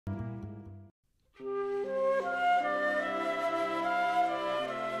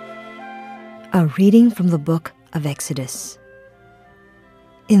A reading from the book of Exodus.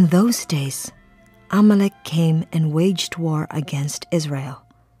 In those days, Amalek came and waged war against Israel.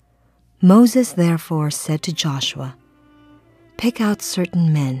 Moses therefore said to Joshua, "Pick out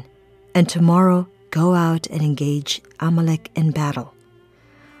certain men, and tomorrow go out and engage Amalek in battle.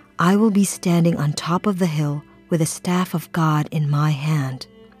 I will be standing on top of the hill with the staff of God in my hand."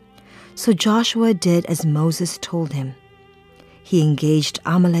 So Joshua did as Moses told him. He engaged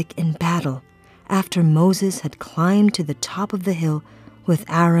Amalek in battle after Moses had climbed to the top of the hill with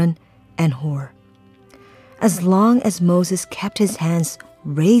Aaron and Hur. As long as Moses kept his hands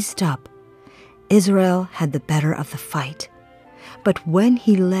raised up, Israel had the better of the fight. But when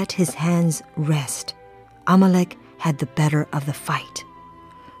he let his hands rest, Amalek had the better of the fight.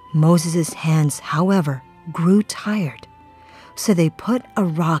 Moses' hands, however, grew tired, so they put a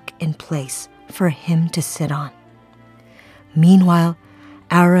rock in place for him to sit on. Meanwhile,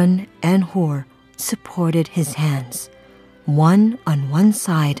 Aaron and Hur supported his hands, one on one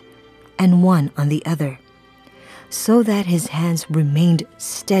side and one on the other, so that his hands remained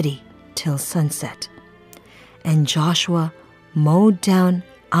steady till sunset. And Joshua mowed down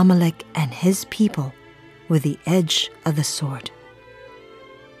Amalek and his people with the edge of the sword.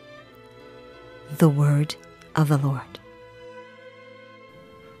 The word of the Lord.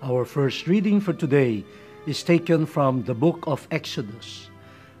 Our first reading for today is taken from the book of Exodus.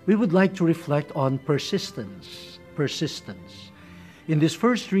 We would like to reflect on persistence. In this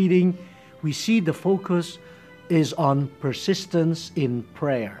first reading, we see the focus is on persistence in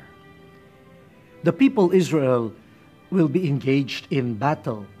prayer. The people Israel will be engaged in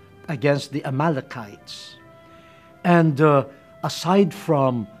battle against the Amalekites. And aside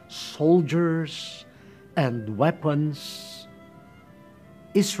from soldiers and weapons,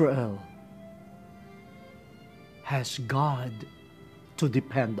 Israel has God to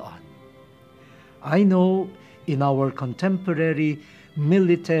depend on. I know in our contemporary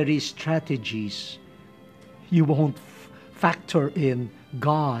military strategies, you won't factor in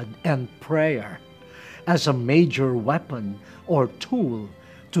God and prayer as a major weapon or tool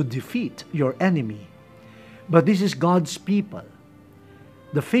to defeat your enemy. But this is God's people.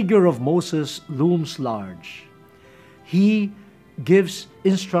 The figure of Moses looms large. He gives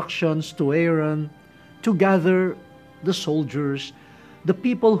instructions to Aaron to gather the soldiers, the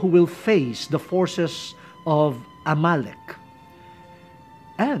people who will face the forces of Amalek.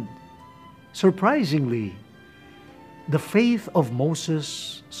 And surprisingly, the faith of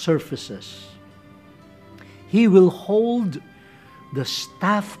Moses surfaces. He will hold the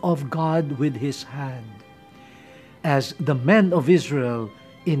staff of God with his hand as the men of Israel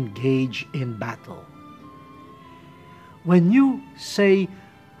engage in battle. When you say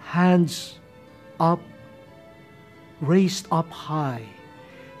hands up, raised up high,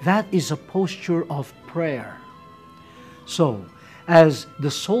 that is a posture of prayer. So, as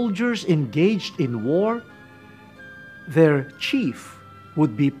the soldiers engaged in war, their chief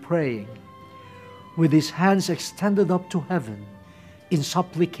would be praying with his hands extended up to heaven in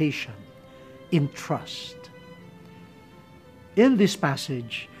supplication, in trust. In this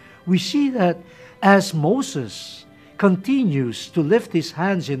passage, we see that as Moses continues to lift his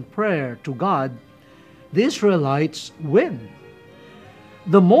hands in prayer to God, the Israelites win.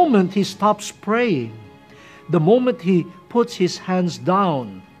 The moment he stops praying, the moment he puts his hands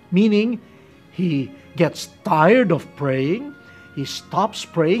down, meaning he gets tired of praying, he stops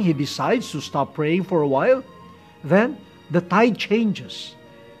praying, he decides to stop praying for a while, then the tide changes.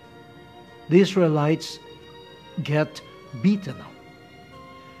 The Israelites get beaten up.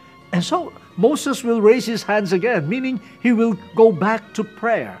 And so Moses will raise his hands again, meaning he will go back to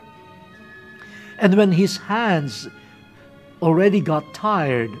prayer. And when his hands already got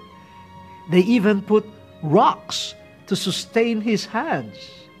tired, they even put rocks to sustain his hands,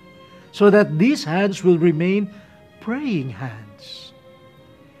 so that these hands will remain praying hands.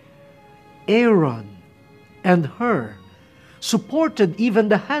 Aaron and Hur supported even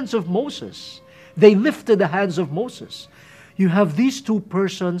the hands of Moses. They lifted the hands of Moses. You have these two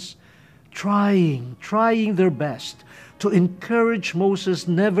persons trying their best to encourage Moses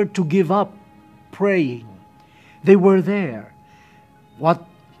never to give up praying. They were there, what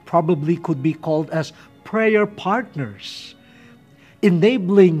probably could be called as prayer partners,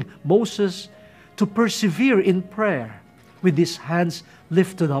 enabling Moses to persevere in prayer with his hands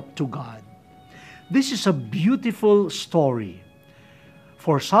lifted up to God. This is a beautiful story.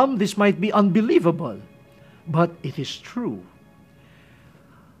 For some, this might be unbelievable, but it is true.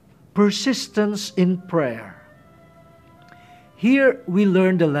 Persistence in prayer. Here we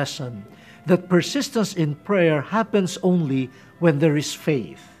learn the lesson that persistence in prayer happens only when there is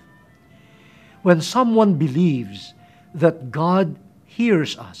faith. When someone believes that God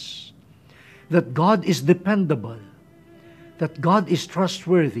hears us, that God is dependable, that God is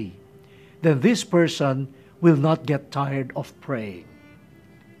trustworthy, then this person will not get tired of praying.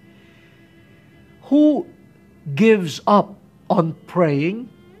 Who gives up on praying?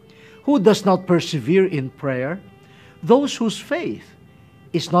 Who does not persevere in prayer? Those whose faith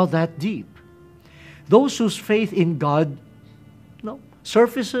is not that deep. Those whose faith in God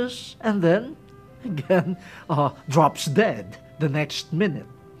surfaces and then again drops dead the next minute.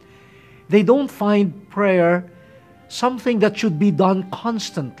 They don't find prayer something that should be done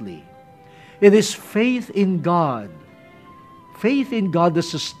constantly. It is faith in God that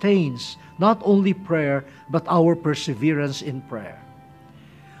sustains not only prayer but our perseverance in prayer.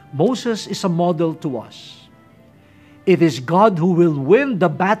 Moses is a model to us. It is God who will win the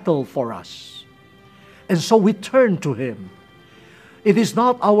battle for us. And so we turn to Him. It is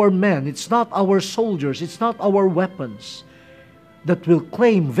not our men, it's not our soldiers, it's not our weapons that will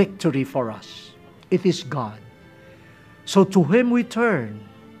claim victory for us. It is God. So to Him we turn,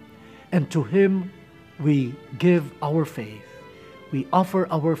 and to Him we give our faith. We offer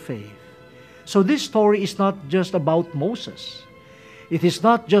our faith. So this story is not just about Moses. It is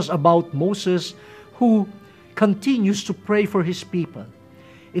not just about Moses who continues to pray for his people.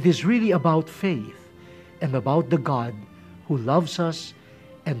 It is really about faith and about the God who loves us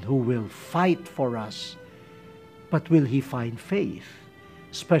and who will fight for us. But will He find faith,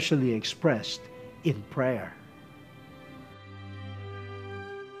 especially expressed in prayer?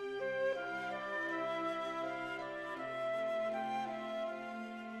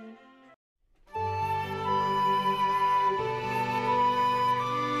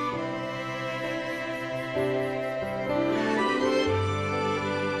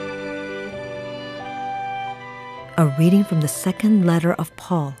 A reading from the second letter of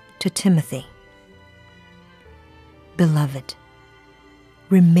Paul to Timothy. Beloved,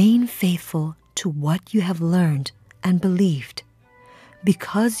 remain faithful to what you have learned and believed,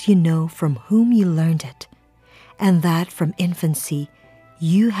 because you know from whom you learned it, and that from infancy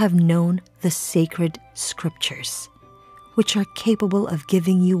you have known the sacred Scriptures, which are capable of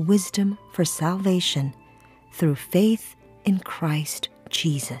giving you wisdom for salvation through faith in Christ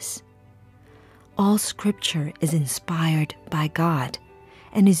Jesus. All Scripture is inspired by God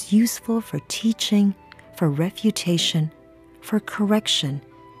and is useful for teaching, for refutation, for correction,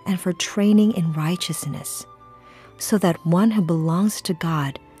 and for training in righteousness, so that one who belongs to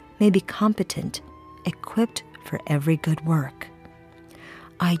God may be competent, equipped for every good work.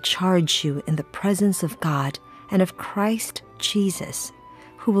 I charge you in the presence of God and of Christ Jesus,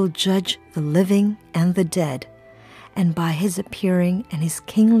 who will judge the living and the dead, and by His appearing and His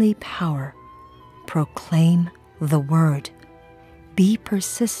kingly power, proclaim the word. Be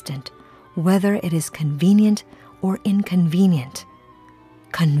persistent, whether it is convenient or inconvenient.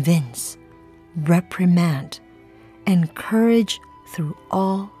 Convince, reprimand, encourage through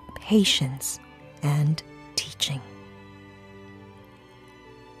all patience and teaching.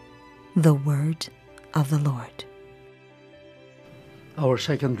 The word of the Lord. Our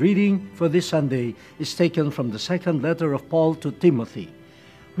second reading for this Sunday is taken from the second letter of Paul to Timothy.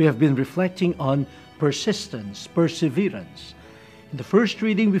 We have been reflecting on persistence, perseverance. In the first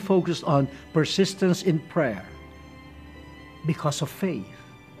reading, we focused on persistence in prayer because of faith,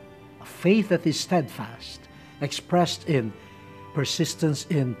 a faith that is steadfast, expressed in persistence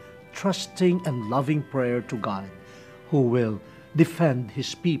in trusting and loving prayer to God, who will defend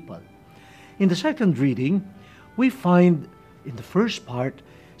His people. In the second reading, we find in the first part,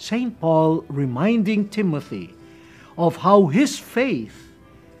 St. Paul reminding Timothy of how his faith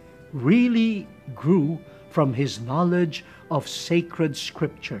really grew from his knowledge of sacred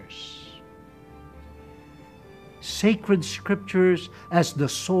Scriptures. Sacred Scriptures as the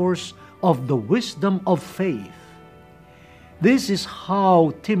source of the wisdom of faith. This is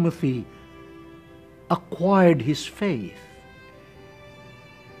how Timothy acquired his faith,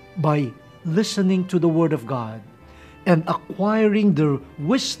 by listening to the Word of God and acquiring the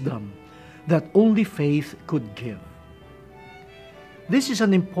wisdom that only faith could give. This is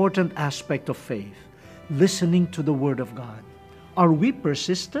an important aspect of faith, listening to the Word of God. Are we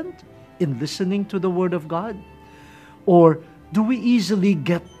persistent in listening to the Word of God? Or do we easily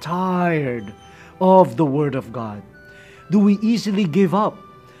get tired of the Word of God? Do we easily give up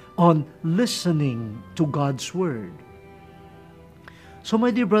on listening to God's Word? So,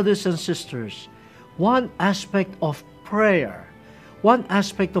 my dear brothers and sisters, one aspect of prayer, one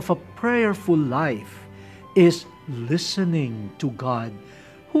aspect of a prayerful life is listening to God,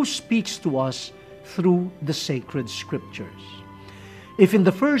 who speaks to us through the sacred Scriptures. If in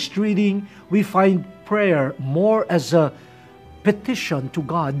the first reading we find prayer more as a petition to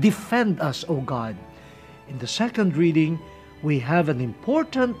God, defend us, O God. In the second reading, we have an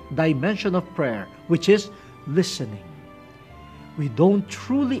important dimension of prayer, which is listening. We don't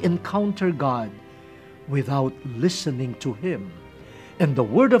truly encounter God without listening to Him. And the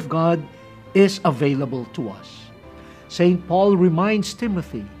Word of God is available to us. St. Paul reminds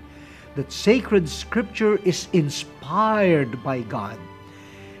Timothy that sacred Scripture is inspired by God.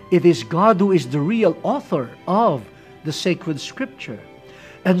 It is God who is the real author of the sacred Scripture.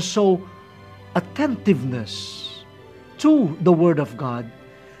 And so, attentiveness to the Word of God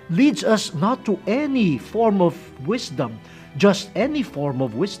leads us not to any form of wisdom, just any form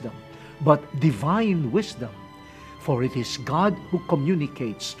of wisdom, but divine wisdom, for it is God who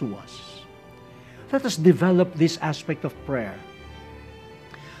communicates to us. Let us develop this aspect of prayer.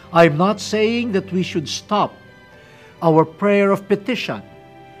 I'm not saying that we should stop our prayer of petition,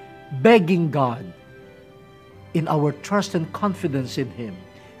 begging God in our trust and confidence in Him.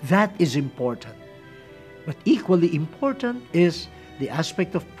 That is important. But equally important is the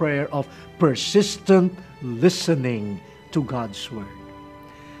aspect of prayer of persistent listening to God's Word.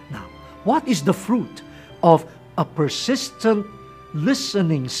 Now, what is the fruit of a persistent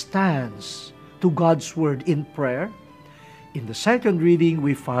listening stance to God's Word in prayer? In the second reading,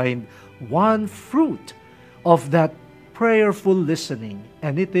 we find one fruit of that prayerful listening,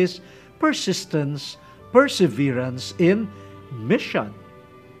 and it is persistence, perseverance in mission.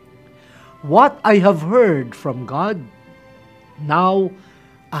 What I have heard from God, now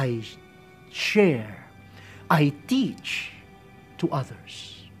I share, I teach to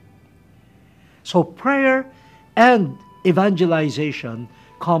others. So prayer and evangelization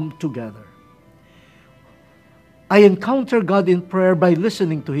come together. I encounter God in prayer by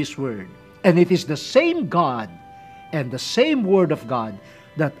listening to His Word. And it is the same God and the same Word of God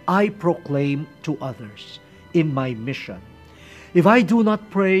that I proclaim to others in my mission. If I do not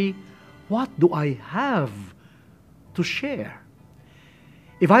pray, what do I have to share?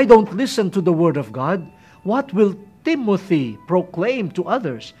 If I don't listen to the Word of God, what will Timothy proclaim to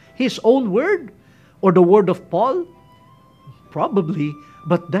others? His own word or the word of Paul? Probably,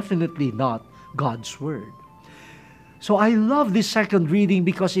 but definitely not God's Word. So I love this second reading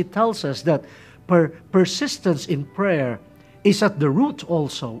because it tells us that persistence in prayer is at the root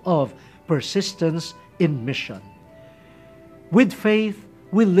also of persistence in mission. With faith,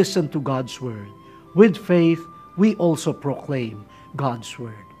 we listen to God's Word. With faith, we also proclaim God's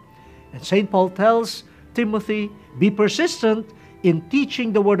Word. And St. Paul tells Timothy, be persistent in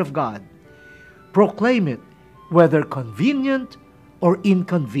teaching the Word of God. Proclaim it, whether convenient or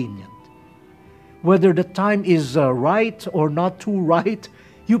inconvenient. Whether the time is right or not too right,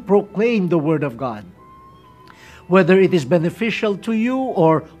 you proclaim the Word of God. Whether it is beneficial to you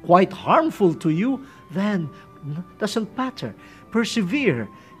or quite harmful to you, then doesn't matter. Persevere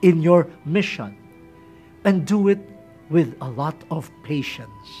in your mission and do it with a lot of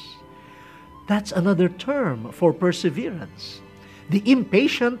patience. That's another term for perseverance. The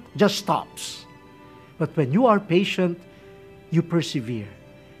impatient just stops. But when you are patient, you persevere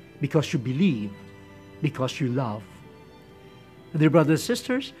because you believe, because you love. Dear brothers and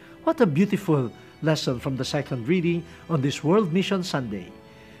sisters, what a beautiful lesson from the second reading on this World Mission Sunday.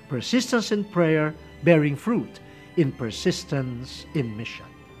 Persistence in prayer, bearing fruit in persistence in mission.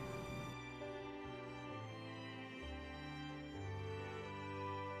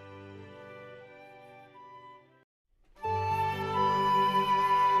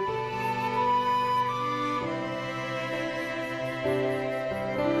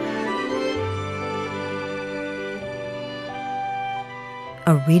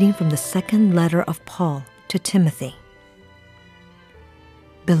 A reading from the second letter of Paul to Timothy.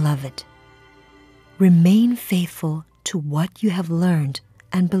 Beloved, remain faithful to what you have learned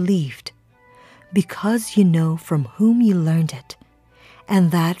and believed, because you know from whom you learned it,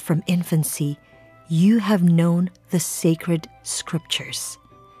 and that from infancy you have known the sacred Scriptures,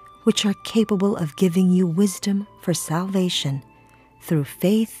 which are capable of giving you wisdom for salvation through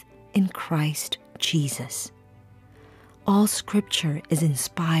faith in Christ Jesus. All Scripture is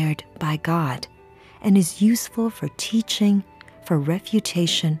inspired by God and is useful for teaching, for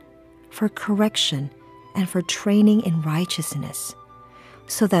refutation, for correction, and for training in righteousness,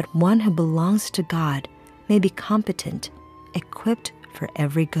 so that one who belongs to God may be competent, equipped for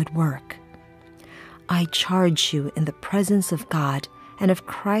every good work. I charge you in the presence of God and of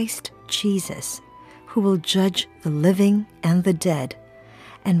Christ Jesus, who will judge the living and the dead,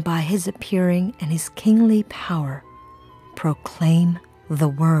 and by His appearing and His kingly power, proclaim the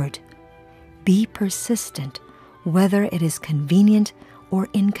Word. Be persistent, whether it is convenient or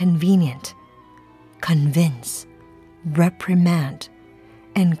inconvenient, convince, reprimand,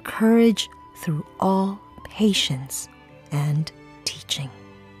 encourage through all patience and teaching.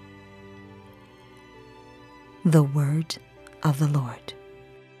 The Word of the Lord.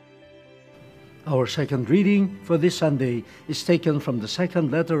 Our second reading for this Sunday is taken from the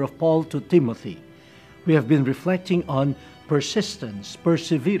second letter of Paul to Timothy. We have been reflecting on persistence,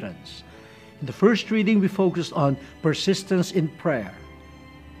 perseverance. In the first reading, we focused on persistence in prayer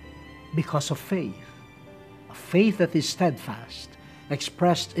because of faith, a faith that is steadfast,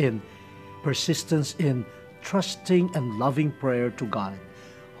 expressed in persistence in trusting and loving prayer to God,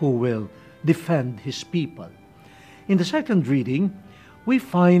 who will defend His people. In the second reading, we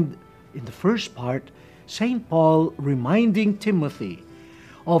find in the first part, St. Paul reminding Timothy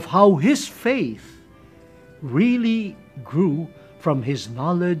of how his faith really grew from his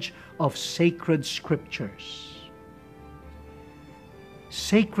knowledge of sacred scriptures.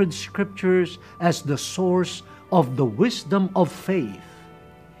 Sacred scriptures as the source of the wisdom of faith.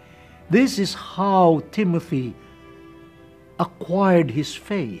 This is how Timothy acquired his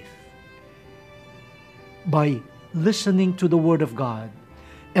faith, by listening to the Word of God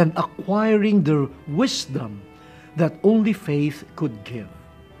and acquiring the wisdom that only faith could give.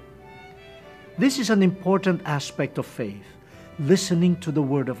 This is an important aspect of faith, listening to the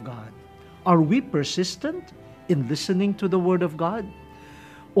Word of God. Are we persistent in listening to the Word of God?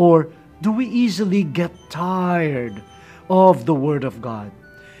 Or do we easily get tired of the Word of God?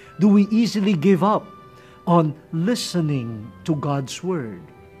 Do we easily give up on listening to God's Word?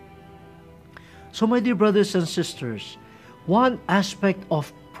 So, my dear brothers and sisters, one aspect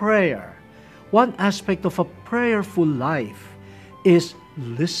of prayer, one aspect of a prayerful life is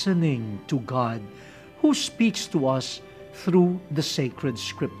listening to God, who speaks to us through the sacred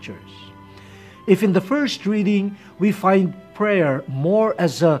scriptures. If in the first reading we find prayer more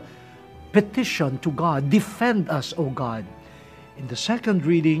as a petition to God, defend us, O God, in the second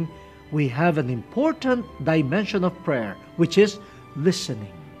reading we have an important dimension of prayer, which is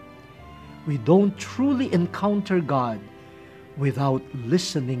listening. We don't truly encounter God without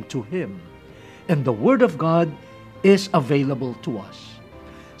listening to Him. And the Word of God is available to us.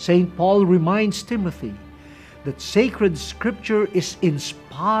 St. Paul reminds Timothy that sacred scripture is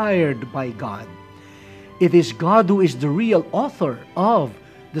inspired by God. It is God who is the real author of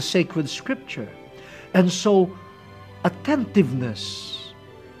the sacred scripture. And so, attentiveness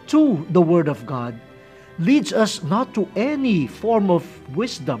to the Word of God leads us not to any form of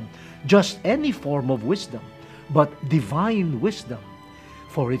wisdom, just any form of wisdom, but divine wisdom,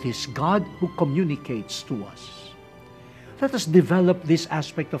 for it is God who communicates to us. Let us develop this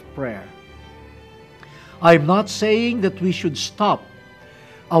aspect of prayer. I'm not saying that we should stop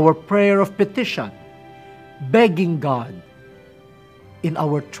our prayer of petition, begging God in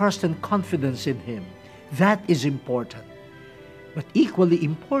our trust and confidence in Him. That is important. But equally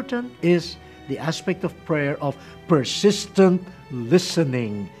important is the aspect of prayer of persistent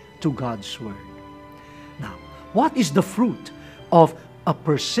listening to God's Word. Now, what is the fruit of a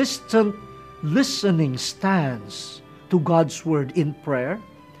persistent listening stance to God's Word in prayer?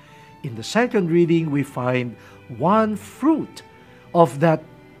 In the second reading, we find one fruit of that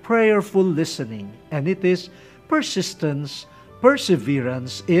prayerful listening, and it is persistence,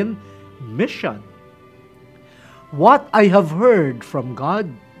 perseverance in mission. What I have heard from God,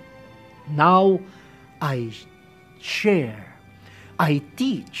 now I share, I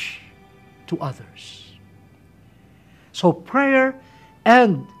teach to others. So prayer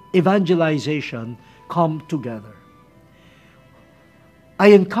and evangelization come together. I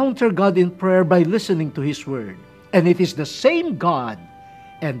encounter God in prayer by listening to His Word. And it is the same God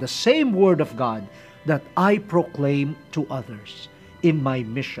and the same Word of God that I proclaim to others in my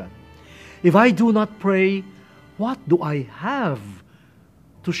mission. If I do not pray, what do I have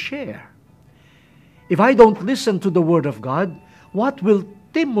to share? If I don't listen to the Word of God, what will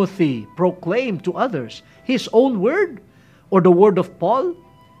Timothy proclaim to others? His own word? Or the word of Paul?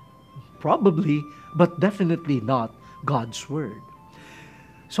 Probably, but definitely not God's Word.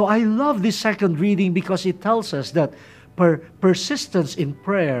 So I love this second reading because it tells us that persistence in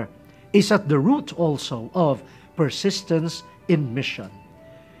prayer is at the root also of persistence in mission.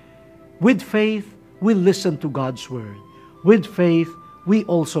 With faith, we listen to God's Word. With faith, we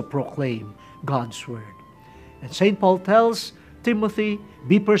also proclaim God's Word. And St. Paul tells Timothy,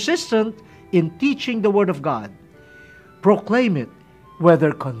 be persistent in teaching the Word of God. Proclaim it,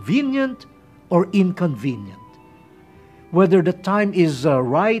 whether convenient or inconvenient. Whether the time is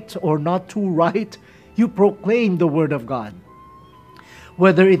right or not too right, you proclaim the Word of God.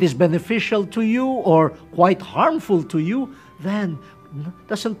 Whether it is beneficial to you or quite harmful to you, then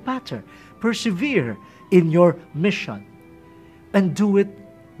doesn't matter. Persevere in your mission and do it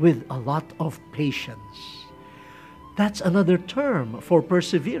with a lot of patience. That's another term for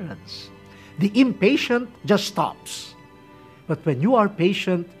perseverance. The impatient just stops. But when you are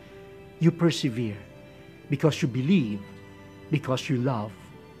patient, you persevere because you believe, because you love.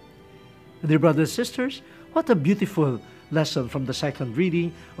 Dear brothers and sisters, what a beautiful lesson from the second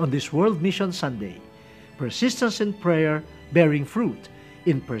reading on this World Mission Sunday. Persistence in prayer bearing fruit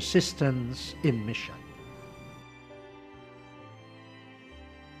in persistence in mission.